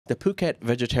the Phuket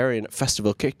Vegetarian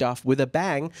Festival kicked off with a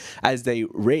bang as they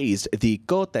raised the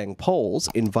Go Teng poles,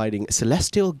 inviting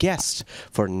celestial guests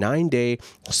for a 9-day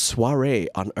soiree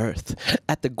on Earth.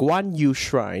 At the Guan Yu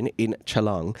Shrine in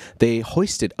Chalong, they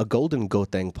hoisted a golden Go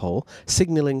Teng pole,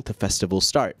 signaling the festival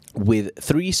start. With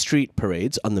 3 street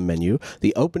parades on the menu,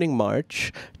 the opening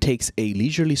march takes a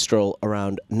leisurely stroll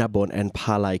around Nabon and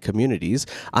Palai communities,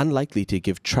 unlikely to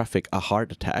give traffic a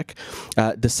heart attack.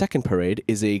 The second parade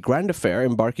is a grand affair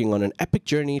embarking on an epic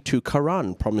journey to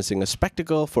Karan, promising a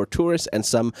spectacle for tourists and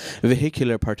some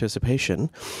vehicular participation.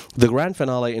 The grand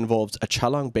finale involves a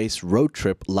Chalong-based road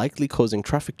trip, likely causing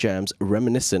traffic jams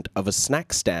reminiscent of a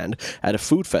snack stand at a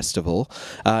food festival.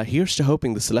 Here's to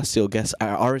hoping the celestial guests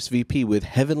are RSVP with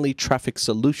heavenly traffic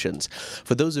solutions.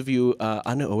 For those of you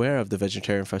unaware of the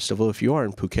Vegetarian Festival, if you are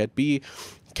in Phuket, be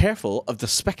careful of the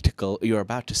spectacle you're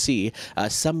about to see.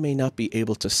 Some may not be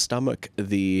able to stomach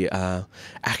the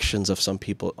actions of some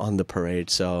people on the parade.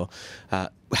 So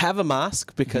have a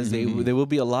mask, because there will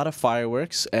be a lot of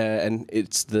fireworks, and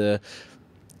it's the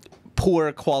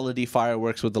poor quality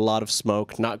fireworks with a lot of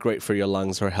smoke, not great for your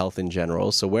lungs or health in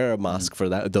general. So wear a mask for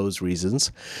those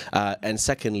reasons. And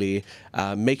secondly,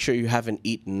 make sure you haven't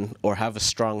eaten or have a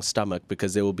strong stomach,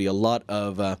 because there will be a lot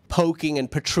of poking and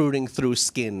protruding through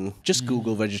skin. Just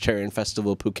Google Vegetarian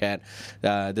Festival Phuket.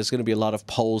 There's going to be a lot of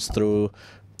poles through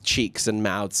cheeks and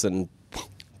mouths and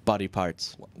body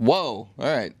parts. Whoa! All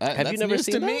right. Have you never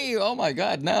seen that? Me? Oh my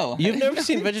God, no. You've never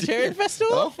seen Vegetarian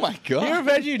Festival? Oh my God. You're a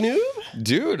veggie noob?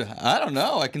 Dude, I don't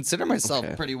know. I consider myself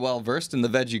pretty well versed in the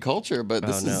veggie culture, but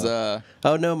this is oh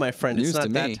no, my friend, it's not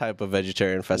that type of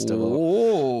vegetarian festival.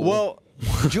 Whoa. Well,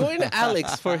 join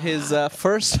Alex for his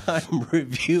first time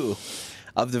review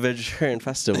of the Vegetarian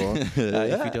Festival, if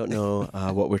you don't know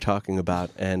what we're talking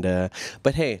about. And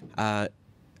but hey,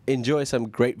 enjoy some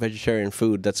great vegetarian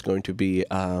food that's going to be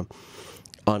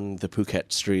on the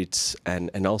Phuket streets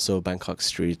and also Bangkok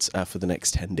streets for the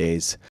next 10 days.